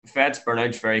vets burn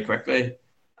out very quickly.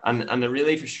 And the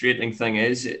really frustrating thing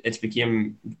is it's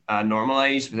become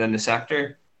normalized within the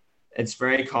sector. It's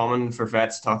very common for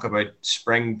vets to talk about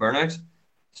spring burnout.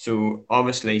 So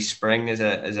obviously spring is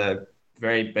a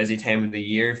very busy time of the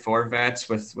year for vets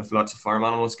with lots of farm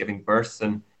animals giving birth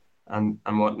and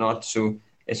whatnot. So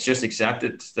it's just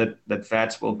accepted that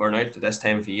vets will burn out at this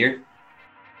time of the year.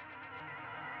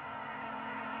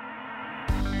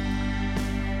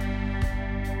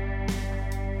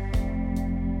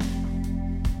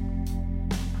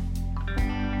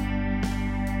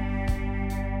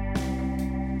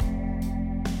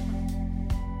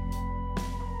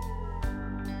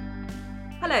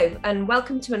 Hello and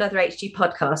welcome to another HG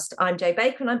podcast. I'm Jo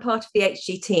Baker and I'm part of the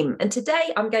HG team. And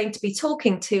today I'm going to be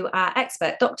talking to our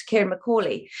expert, Dr. Kieran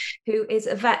Macaulay, who is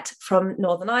a vet from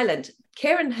Northern Ireland.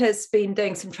 Kieran has been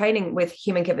doing some training with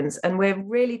Human Givens and we're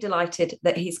really delighted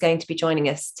that he's going to be joining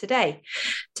us today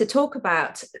to talk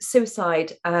about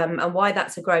suicide and why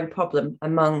that's a growing problem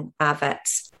among our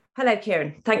vets. Hello,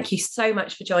 Kieran. Thank you so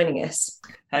much for joining us.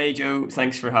 Hi, Jo.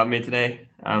 Thanks for having me today.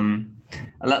 A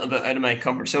little bit out of my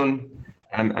comfort zone.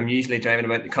 I'm usually driving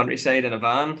about the countryside in a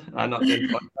van. I'm not doing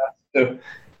podcasts,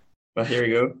 but here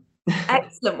we go.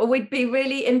 Excellent. Well, we'd be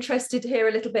really interested to hear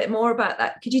a little bit more about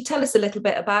that. Could you tell us a little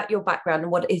bit about your background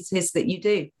and what it is that you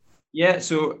do? Yeah,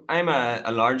 so I'm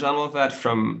a large animal vet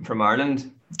from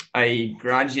Ireland. I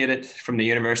graduated from the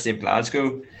University of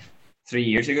Glasgow 3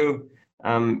 years ago.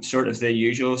 Sort of the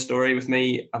usual story with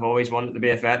me. I've always wanted to be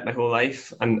a vet my whole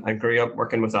life, and I grew up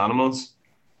working with animals.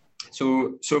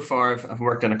 So far, I've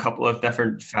worked in a couple of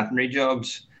different veterinary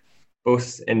jobs,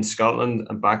 both in Scotland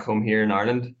and back home here in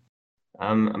Ireland.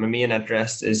 And my main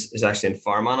interest is actually in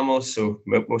farm animals, so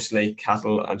mostly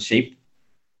cattle and sheep.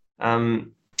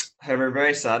 However,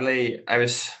 very sadly, I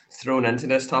was thrown into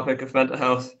this topic of mental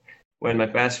health when my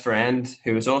best friend,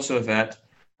 who was also a vet,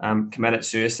 committed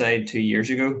suicide 2 years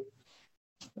ago.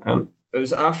 It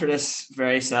was after this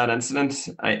very sad incident,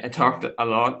 I talked a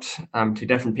lot to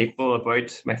different people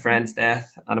about my friend's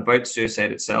death and about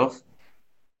suicide itself.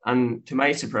 And to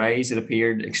my surprise, it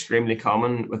appeared extremely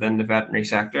common within the veterinary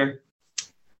sector.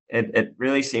 It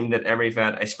really seemed that every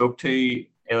vet I spoke to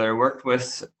either worked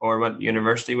with or went to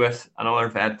university with another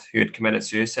vet who had committed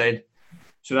suicide.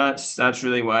 So that's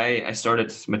really why I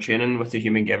started my training with the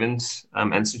Human Givens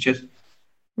Institute.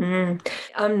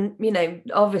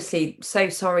 Obviously so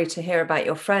sorry to hear about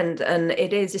your friend, and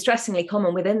it is distressingly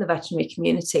common within the veterinary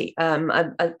community.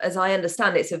 As I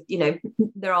understand it,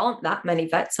 there aren't that many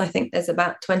vets. I think there's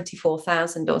about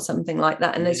 24,000 or something like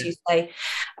that. And as you say,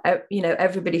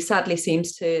 everybody sadly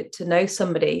seems to know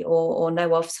somebody or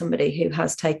know of somebody who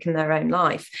has taken their own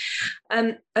life.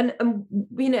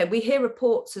 We hear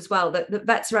reports as well that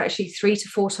vets are actually 3 to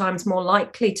 4 times more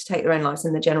likely to take their own lives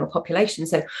than the general population.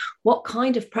 So what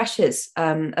kind of pressures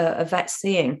are vets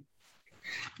seeing?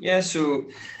 Yeah, so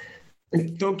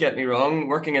don't get me wrong,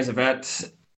 working as a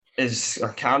vet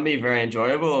can be very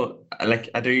enjoyable. Like,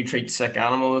 I do treat sick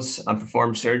animals and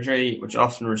perform surgery, which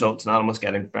often results in animals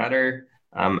getting better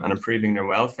and improving their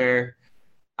welfare.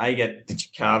 I get to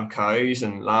calve cows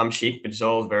and lamb sheep, which is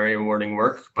all very rewarding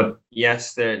work. But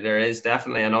yes, there is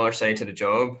definitely another side to the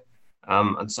job,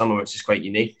 and some of which is quite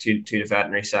unique to the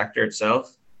veterinary sector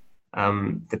itself.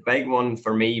 The big one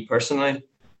for me personally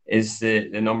is the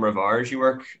number of hours you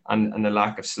work and the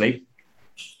lack of sleep.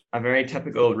 A very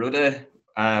typical rota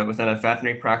within a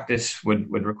veterinary practice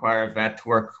would require a vet to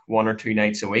work 1 or 2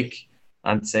 nights a week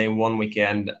and say 1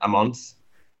 weekend a month.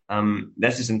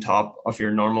 This is on top of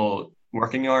your normal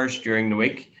working hours during the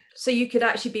week. So you could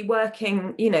actually be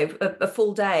working, a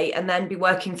full day and then be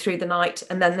working through the night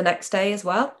and then the next day as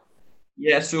well?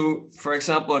 Yeah, so for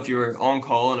example, if you were on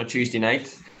call on a Tuesday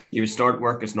night, you would start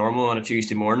work as normal on a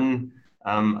Tuesday morning,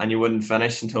 and you wouldn't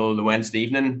finish until the Wednesday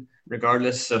evening,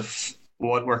 regardless of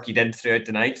what work you did throughout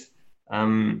the night.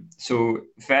 So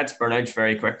vets burn out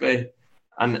very quickly.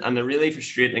 And the really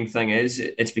frustrating thing is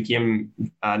it's become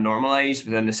normalized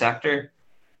within the sector.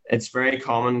 It's very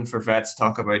common for vets to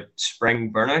talk about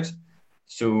spring burnout.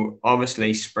 So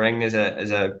obviously spring is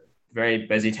a very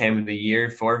busy time of the year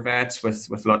for vets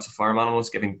with lots of farm animals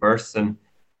giving birth and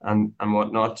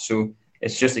whatnot. So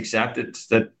it's just accepted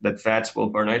that vets will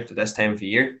burn out at this time of the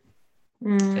year.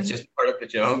 It's just part of the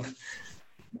job.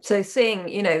 So seeing,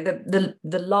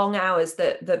 the long hours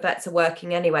that vets are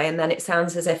working anyway, and then it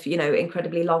sounds as if,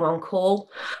 incredibly long on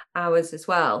call hours as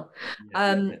well.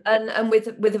 And with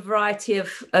a variety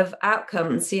of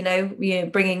outcomes,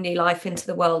 bringing new life into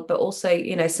the world, but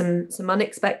also, some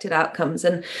unexpected outcomes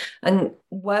and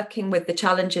working with the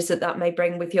challenges that may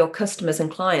bring with your customers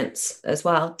and clients as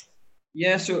well.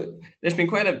 Yeah, so there's been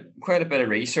quite a bit of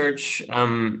research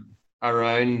around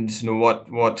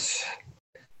what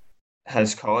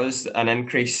has caused an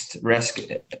increased risk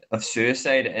of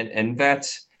suicide in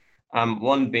vets.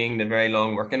 One being the very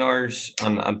long working hours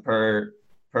and per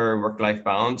work-life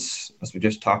balance, as we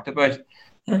just talked about.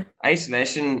 Yeah.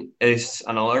 Isolation is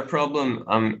another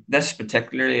problem. This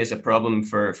particularly is a problem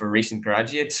for recent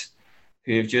graduates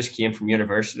who have just came from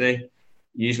university,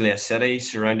 usually a city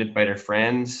surrounded by their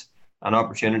friends and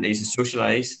opportunities to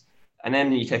socialize. And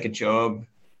then you take a job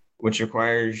which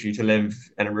requires you to live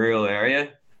in a rural area,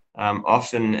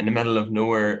 often in the middle of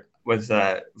nowhere with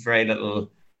very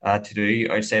little to do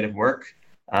outside of work.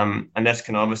 And this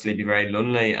can obviously be very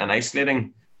lonely and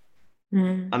isolating.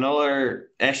 Another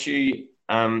issue,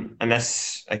 and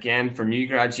this again for new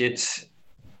graduates,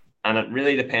 and it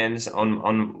really depends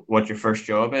on what your first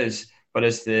job is, but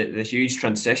it's the huge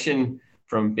transition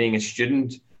from being a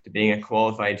student to being a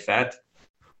qualified vet.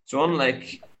 So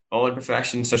unlike other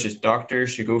professions such as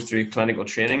doctors who go through clinical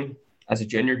training as a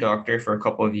junior doctor for a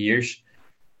couple of years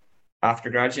after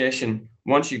graduation,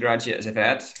 once you graduate as a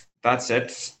vet, that's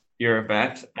it. You're a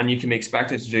vet and you can be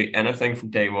expected to do anything from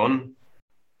day one.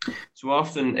 So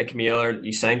often it can be either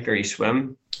you sink or you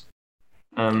swim.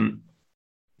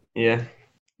 Yeah.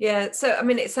 Yeah, so I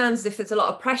mean, it sounds as if there's a lot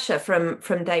of pressure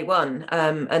from day one,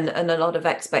 and a lot of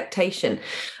expectation,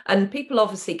 and people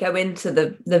obviously go into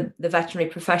the veterinary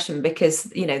profession because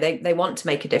they want to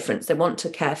make a difference, they want to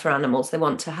care for animals, they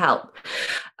want to help,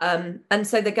 and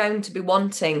so they're going to be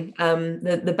wanting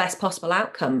the best possible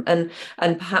outcome, and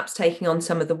perhaps taking on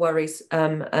some of the worries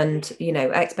and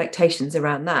expectations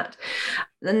around that.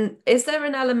 And is there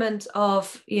an element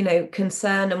of,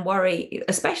 concern and worry,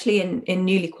 especially in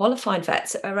newly qualified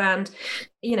vets, around,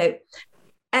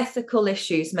 ethical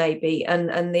issues maybe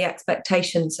and the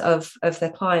expectations of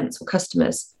their clients or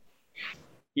customers?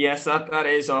 Yes, that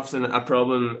is often a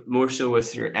problem, more so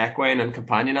with your equine and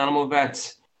companion animal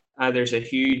vets. There's a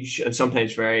huge and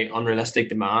sometimes very unrealistic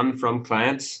demand from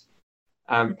clients.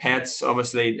 Pets,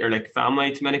 obviously, they're like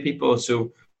family to many people,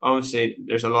 so obviously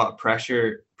there's a lot of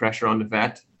pressure on the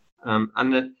vet,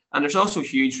 and there's also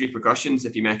huge repercussions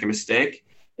if you make a mistake.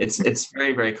 It's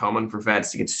very, very common for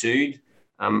vets to get sued,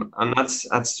 and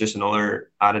that's just another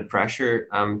added pressure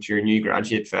to your new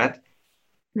graduate vet.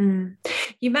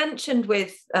 You mentioned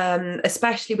with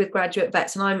especially with graduate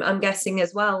vets, and I'm guessing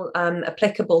as well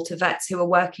applicable to vets who are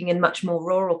working in much more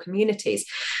rural communities,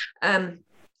 and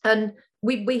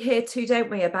we hear too,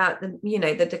 don't we, about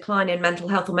the decline in mental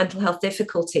health or mental health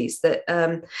difficulties that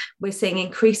we're seeing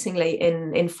increasingly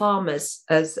in farmers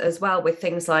as well, with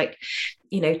things like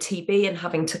TB and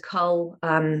having to cull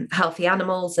healthy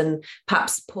animals, and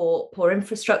perhaps poor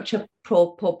infrastructure,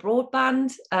 poor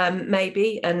broadband,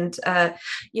 maybe, and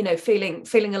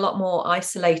feeling a lot more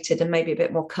isolated and maybe a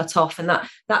bit more cut off, and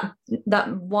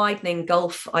that widening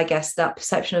gulf, I guess, that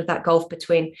perception of that gulf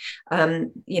between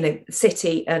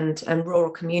city and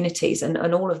rural communities, and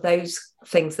all of those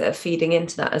things that are feeding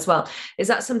into that as well. Is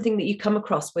that something that you come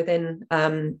across within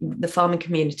the farming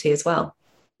community as well?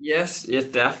 Yes,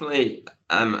 definitely.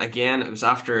 Again, it was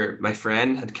after my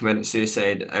friend had committed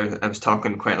suicide. I was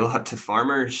talking quite a lot to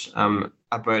farmers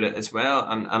about it as well,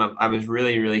 and I was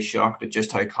really, really shocked at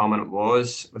just how common it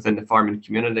was within the farming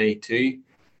community too.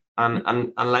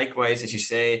 And likewise, as you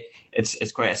say,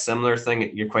 it's quite a similar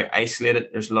thing. You're quite isolated.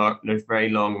 There's very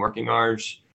long working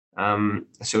hours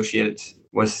associated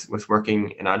with working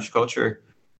in agriculture.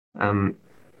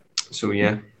 So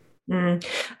yeah.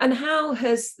 And how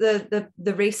has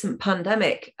the recent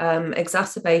pandemic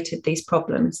exacerbated these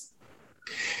problems?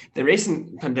 The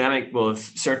recent pandemic will have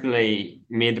certainly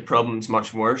made the problems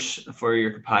much worse for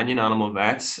your companion animal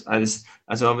vets, as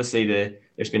obviously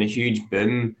there's been a huge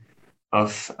boom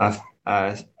of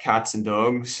cats and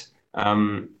dogs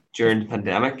during the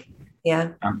pandemic.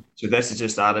 Yeah. So this has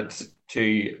just added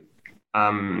to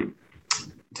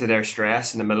their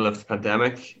stress in the middle of the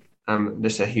pandemic.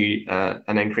 There's a huge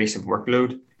an increase of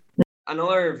workload.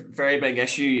 Another very big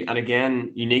issue, and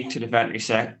again unique to the veterinary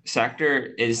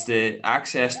sector, is the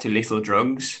access to lethal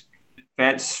drugs.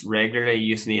 Vets regularly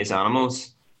euthanize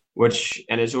animals, which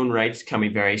in its own right can be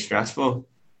very stressful.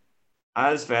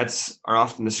 As vets are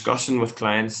often discussing with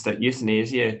clients that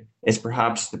euthanasia is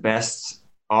perhaps the best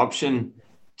option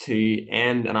to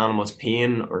end an animal's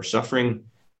pain or suffering,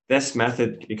 this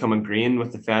method can become ingrained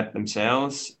with the vet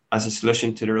themselves as a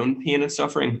solution to their own pain and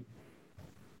suffering.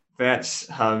 Vets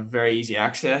have very easy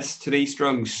access to these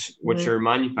drugs, which are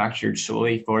manufactured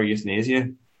solely for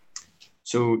euthanasia.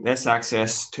 So this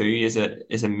access too is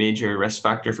a major risk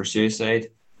factor for suicide.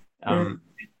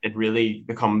 It really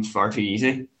becomes far too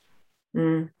easy.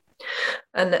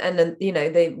 And then, you know,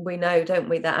 we know, don't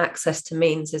we, that access to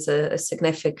means is a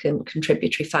significant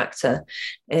contributory factor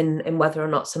in whether or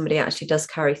not somebody actually does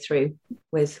carry through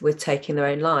with taking their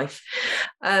own life.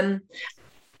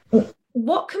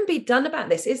 What can be done about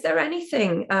this? Is there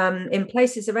anything in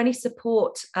place? Is there any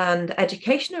support and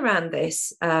education around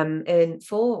this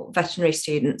for veterinary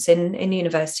students in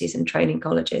universities and training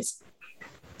colleges?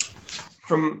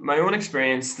 From my own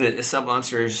experience, the simple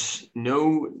answer is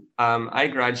no. I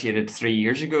graduated 3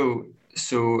 years ago,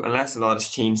 so unless a lot has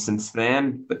changed since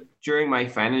then, but during my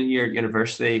final year at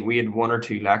university, we had 1 or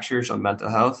 2 lectures on mental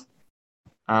health,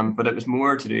 but it was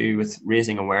more to do with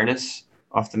raising awareness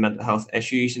of the mental health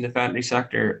issues in the veterinary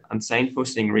sector and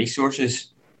signposting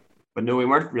resources. But no, we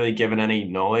weren't really given any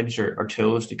knowledge or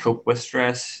tools to cope with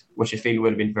stress, which I feel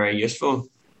would have been very useful.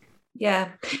 Yeah,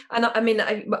 and I mean,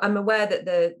 I'm aware that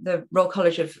the Royal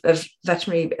College of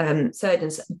Veterinary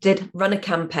Surgeons did run a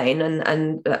campaign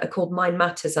and called Mind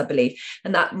Matters, I believe,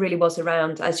 and that really was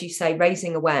around, as you say,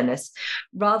 raising awareness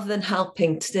rather than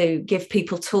helping to give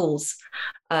people tools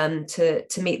to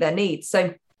meet their needs.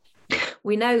 So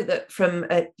we know that from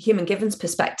a human givens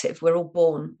perspective, we're all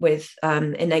born with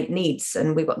innate needs,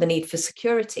 and we've got the need for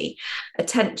security,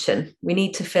 attention. We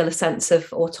need to feel a sense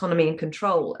of autonomy and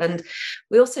control. And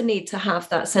we also need to have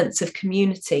that sense of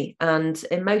community and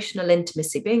emotional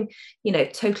intimacy, being, you know,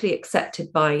 totally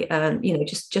accepted by, you know,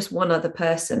 just one other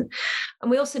person.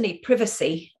 And we also need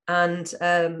privacy and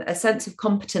a sense of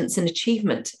competence and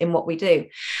achievement in what we do,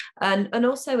 and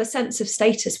also a sense of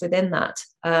status within that,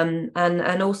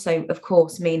 and also, of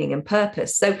course, meaning and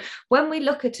purpose. So when we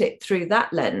look at it through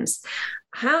that lens,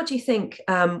 how do you think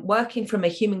working from a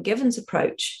human givens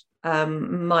approach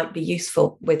might be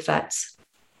useful with vets?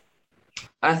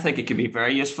 I think it could be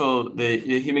very useful.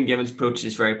 The human givens approach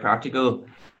is very practical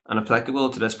and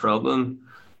applicable to this problem.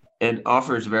 It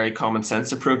offers a very common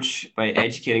sense approach by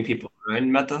educating people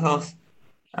around mental health,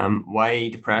 why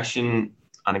depression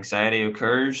and anxiety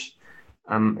occurs.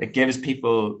 It gives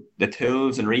people the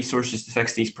tools and resources to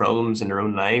fix these problems in their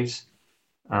own lives,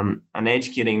 and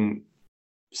educating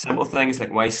simple things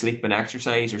like why sleep and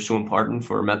exercise are so important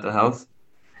for mental health.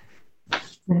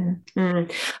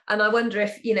 Mm-hmm. And I wonder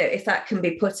if, you know, if that can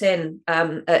be put in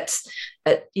at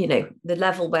you know, the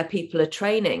level where people are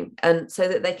training, and so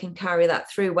that they can carry that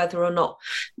through, whether or not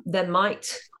there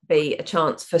might be a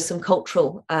chance for some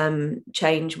cultural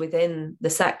change within the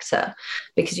sector,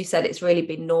 because you said it's really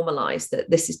been normalized that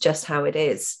this is just how it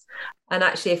is. And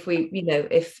actually, if we, you know,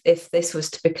 if this was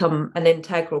to become an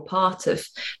integral part of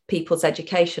people's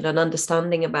education and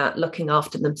understanding about looking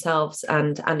after themselves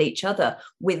and each other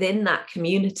within that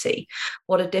community,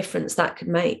 what a difference that could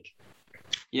make.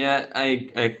 Yeah,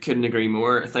 I couldn't agree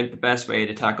more. I think the best way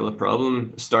to tackle the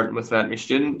problem is starting with veterinary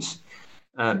students.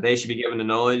 They should be given the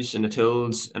knowledge and the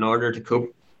tools in order to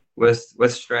cope with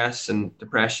stress and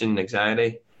depression,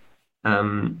 anxiety.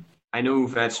 I know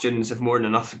vet students have more than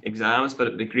enough exams, but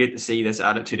it'd be great to see this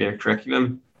added to their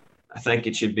curriculum. I think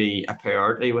it should be a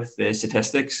priority with the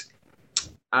statistics.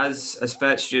 As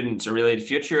vet students are really the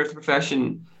future of the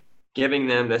profession, giving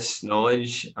them this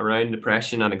knowledge around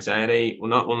depression and anxiety will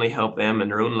not only help them in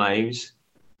their own lives,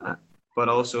 but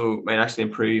also might actually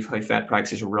improve how vet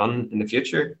practices are run in the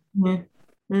future. Mm-hmm.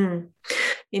 Mm.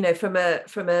 You know, from an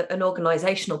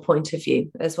organisational point of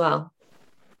view as well.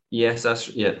 Yes,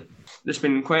 yeah. There's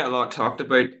been quite a lot talked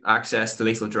about access to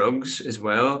lethal drugs as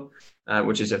well,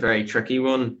 which is a very tricky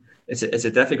one. It's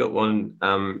a difficult one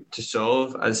to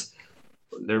solve, as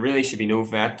there really should be no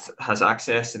vet has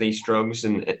access to these drugs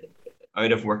and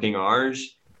out of working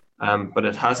hours. But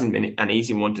it hasn't been an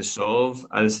easy one to solve,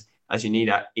 as you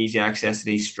need easy access to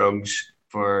these drugs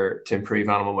to improve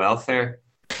animal welfare.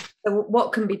 So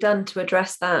what can be done to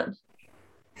address that?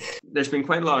 There's been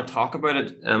quite a lot of talk about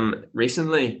it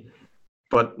recently,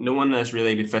 but no one has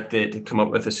really been fit to come up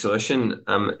with a solution.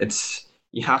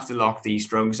 You have to lock these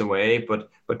drugs away, but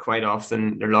quite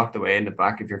often they're locked away in the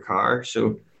back of your car.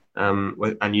 So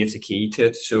and you have the key to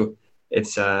it. So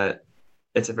it's a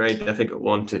very difficult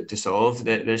one to solve.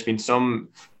 There's been some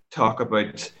talk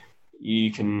about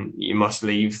you must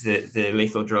leave the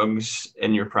lethal drugs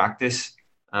in your practice.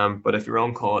 But if you're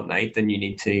on call at night, then you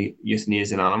need to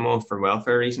euthanize an animal for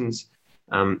welfare reasons.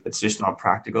 It's just not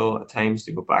practical at times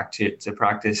to go back to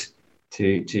practice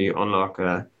to unlock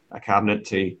a cabinet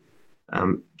to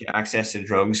get access to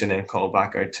drugs and then call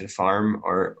back out to the farm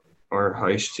or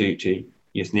house to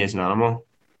euthanize an animal.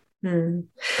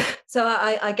 So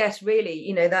I guess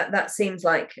really, that seems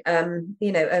like a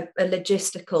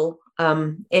logistical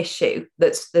issue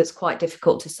that's quite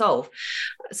difficult to solve.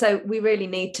 So we really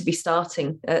need to be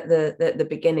starting at the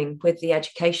beginning with the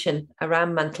education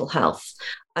around mental health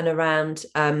and around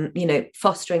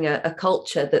fostering a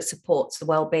culture that supports the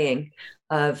well-being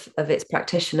of its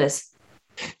practitioners.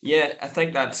 Yeah, I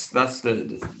think that's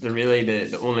the really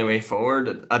the only way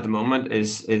forward at the moment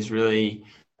is really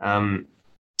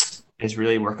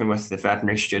working with the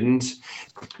veterinary students.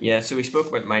 Yeah, so we spoke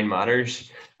about Mind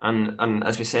Matters, and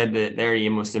as we said, their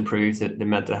aim was to improve the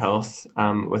mental health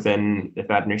within the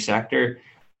veterinary sector.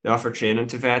 They offer training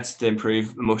to vets to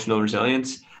improve emotional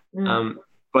resilience,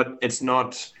 but it's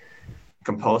not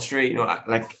compulsory.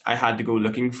 Like I had to go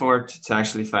looking for it to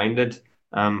actually find it.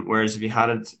 Whereas if you had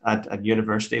it at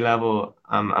university level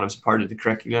and it was part of the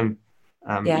curriculum,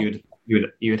 you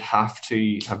would have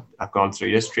to have gone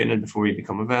through this training before you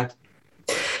become a vet.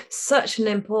 Such an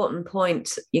important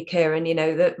point, Kieran,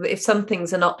 that if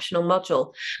something's an optional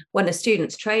module, when a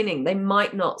student's training, they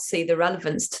might not see the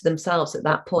relevance to themselves at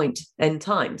that point in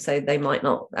time. So they might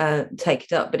not take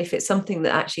it up. But if it's something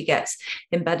that actually gets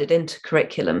embedded into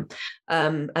curriculum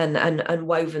and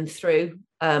woven through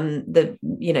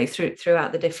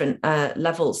throughout the different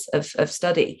levels of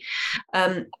study,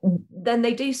 then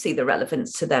they do see the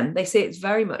relevance to them. They see it's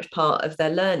very much part of their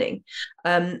learning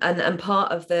and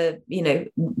part of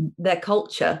their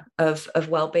culture of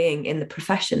well-being in the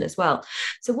profession as well.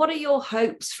 So what are your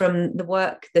hopes from the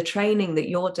work, the training that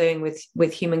you're doing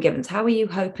with Human Givens? How are you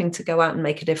hoping to go out and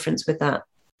make a difference with that?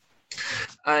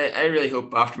 I really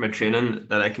hope after my training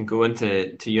that I can go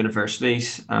into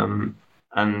universities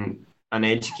and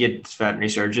educate veterinary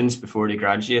surgeons before they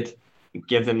graduate,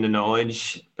 give them the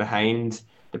knowledge behind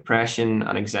depression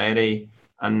and anxiety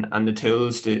and the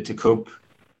tools to cope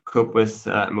with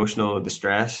emotional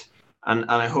distress. And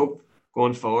I hope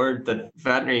going forward that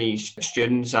veterinary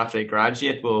students after they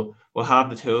graduate will have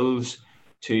the tools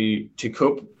to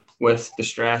cope with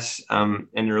distress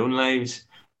in their own lives.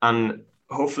 And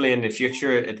hopefully in the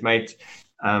future it might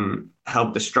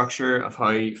help the structure of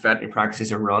how veterinary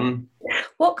practices are run.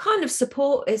 What kind of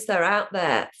support is there out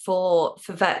there for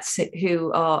vets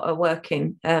who are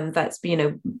working,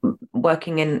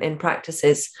 working in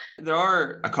practices? There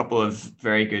are a couple of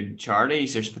very good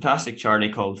charities. There's a fantastic charity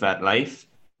called Vet Life,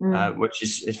 which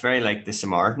is very like the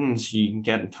Samaritans. You can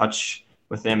get in touch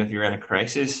with them if you're in a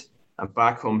crisis. And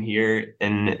back home here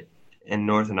in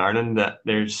Northern Ireland, that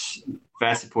there's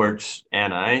Vet Support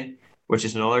NI, which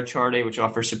is another charity which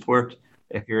offers support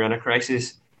if you're in a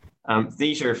crisis.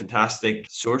 These are fantastic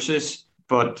sources,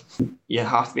 but you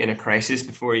have to be in a crisis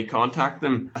before you contact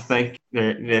them. I think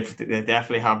they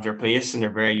definitely have their place and they're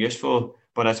very useful.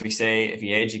 But as we say, if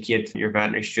you educate your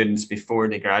veterinary students before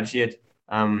they graduate,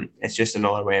 it's just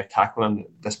another way of tackling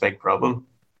this big problem.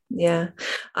 Yeah.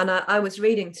 And I was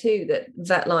reading too that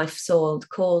Vet Life saw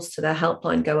calls to their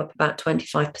helpline go up about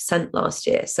 25% last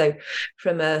year. So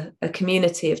from a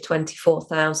community of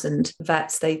 24,000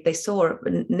 vets, they saw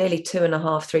nearly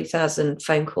 2,500, 3,000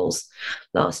 phone calls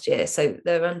last year. So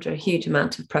they're under a huge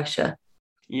amount of pressure.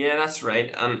 Yeah, that's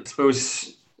right. And I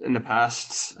suppose in the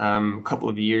past couple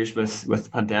of years with the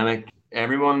pandemic,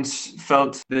 everyone's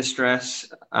felt the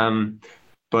stress.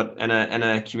 But in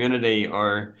a community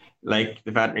or like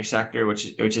the veterinary sector,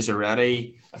 which is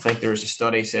already, I think there was a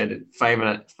study said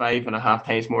 5.5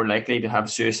 times more likely to have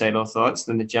suicidal thoughts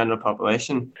than the general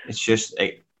population. It's just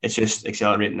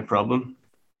accelerating the problem.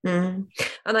 And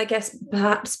I guess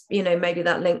perhaps maybe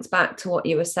that links back to what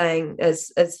you were saying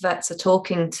as vets are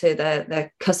talking to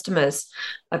their customers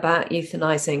about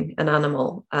euthanizing an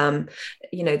animal.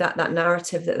 That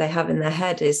narrative that they have in their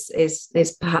head is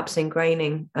perhaps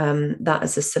ingraining that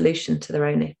as a solution to their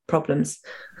own problems.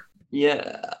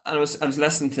 Yeah, I was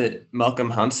listening to Malcolm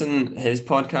Hansen, his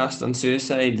podcast on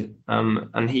suicide,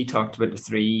 and he talked about the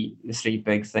three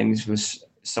big things: was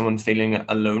someone feeling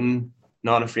alone,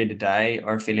 not afraid to die,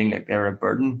 or feeling like they're a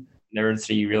burden. There are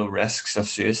three real risks of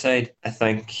suicide. I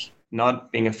think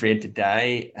not being afraid to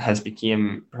die has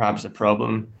become perhaps a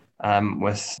problem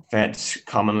with vets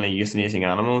commonly euthanizing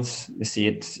animals. They see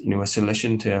it, a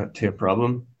solution to a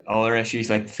problem. Other issues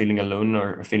like feeling alone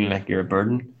or feeling like you're a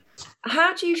burden.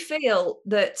 How do you feel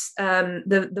that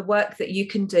the work that you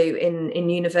can do in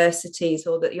universities,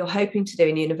 or that you're hoping to do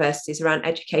in universities around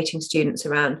educating students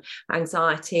around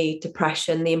anxiety,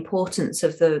 depression, the importance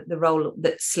of the role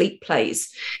that sleep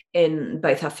plays in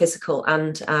both our physical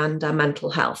and our mental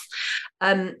health?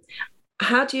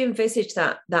 How do you envisage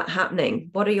that happening?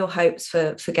 What are your hopes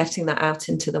for getting that out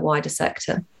into the wider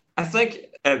sector? I think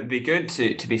it would be good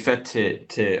to be fit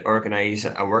to organise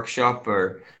a workshop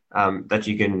or that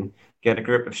you can get a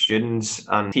group of students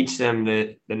and teach them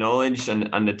the knowledge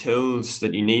and the tools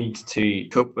that you need to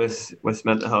cope with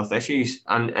mental health issues,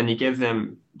 and you give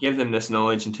them this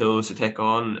knowledge and tools to take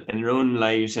on in their own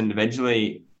lives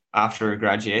individually after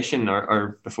graduation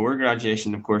or before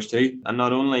graduation, of course, too. And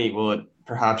not only will it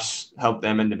perhaps help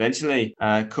them individually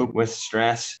cope with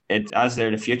stress, as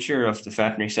they're the future of the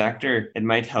veterinary sector, it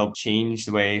might help change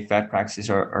the way vet practices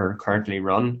are currently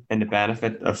run in the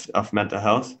benefit of mental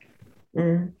health.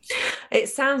 It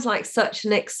sounds like such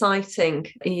an exciting,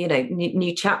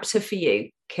 new chapter for you,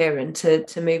 Kieran,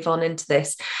 to move on into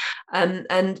this.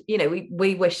 And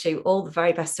we wish you all the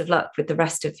very best of luck with the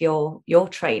rest of your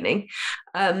training,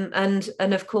 and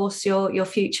of course your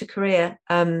future career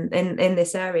in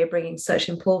this area, bringing such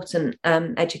important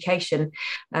education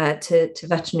to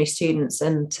veterinary students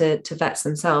and to vets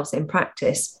themselves in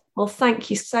practice. Well, thank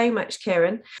you so much,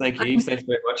 Kieran. Thank you. Thanks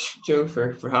very much, Jo,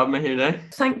 for having me here today.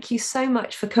 Thank you so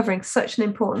much for covering such an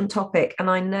important topic. And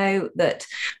I know that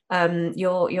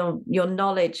your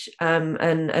knowledge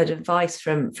and advice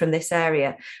from this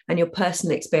area and your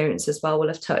personal experience as well will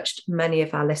have touched many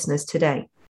of our listeners today.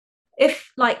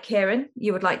 If, like Kieran,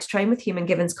 you would like to train with Human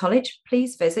Givens College,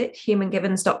 please visit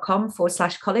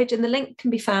humangivens.com/college, and the link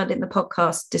can be found in the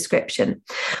podcast description.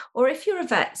 Or if you're a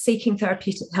vet seeking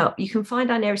therapeutic help, you can find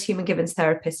our nearest Human Givens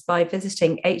therapist by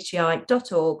visiting hgi.org.uk.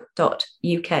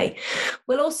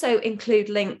 We'll also include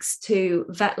links to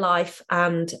Vet Life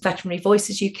and Veterinary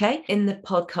Voices UK in the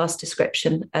podcast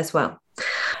description as well.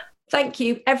 Thank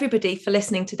you, everybody, for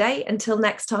listening today. Until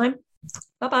next time,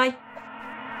 bye-bye.